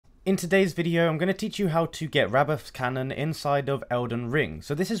In today's video, I'm going to teach you how to get Rabbath's cannon inside of Elden Ring.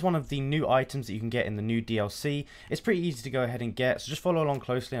 So this is one of the new items that you can get in the new DLC. It's pretty easy to go ahead and get, so just follow along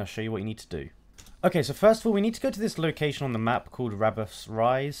closely and I'll show you what you need to do. Okay, so first of all, we need to go to this location on the map called Rabbath's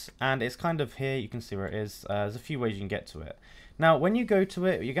Rise, and it's kind of here. You can see where it is. There's a few ways you can get to it. Now, when you go to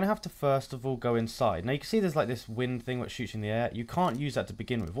it, you're going to have to first of all go inside. Now, you can see there's like this wind thing which shoots in the air. You can't use that to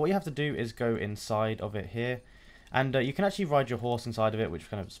begin with. What you have to do is go inside of it here. And you can actually ride your horse inside of it, which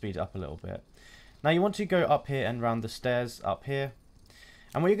kind of speed it up a little bit. Now you want to go up here and round the stairs up here.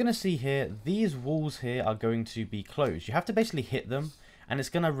 And what you're going to see here, these walls here are going to be closed. You have to basically hit them, and it's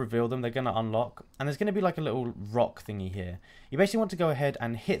going to reveal them. They're going to unlock. And there's going to be like a little rock thingy here. You basically want to go ahead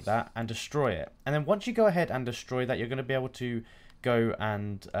and hit that and destroy it. And then once you go ahead and destroy that, you're going to be able to go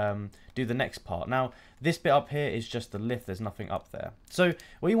and do the next part. Now this bit up here is just the lift, there's nothing up there. So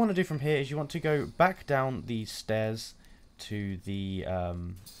what you want to do from here is you want to go back down these stairs to the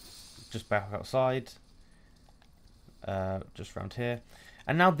just back outside, just around here,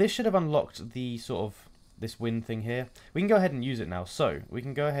 and now this should have unlocked the sort of this wind thing here. We can go ahead and use it now, so we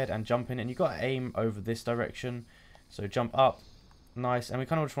can go ahead and jump in, and you've got to aim over this direction, so jump up. Nice, and we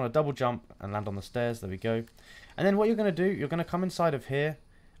kind of just want to double jump and land on the stairs. There we go. And then what you're going to do, you're going to come inside of here,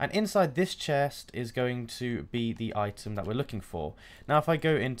 and inside this chest is going to be the item that we're looking for. Now if I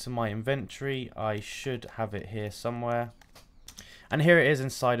go into my inventory, I should have it here somewhere, and here it is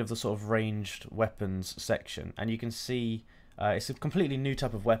inside of the sort of ranged weapons section. And you can see it's a completely new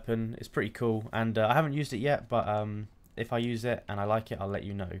type of weapon. It's pretty cool, and I haven't used it yet, but if I use it and I like it, I'll let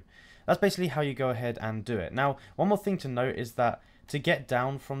you know. That's basically how you go ahead and do it. Now one more thing to note is that to get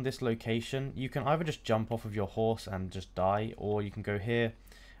down from this location, you can either just jump off of your horse and just die, or you can go here,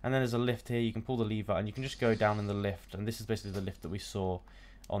 and then there's a lift here. You can pull the lever and you can just go down in the lift, and this is basically the lift that we saw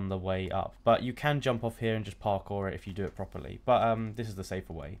on the way up. But you can jump off here and just parkour it if you do it properly, but this is the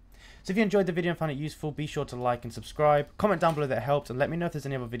safer way. So if you enjoyed the video and found it useful, be sure to like and subscribe, comment down below that it helped, and let me know if there's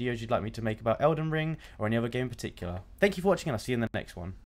any other videos you'd like me to make about Elden Ring or any other game in particular. Thank you for watching, and I'll see you in the next one.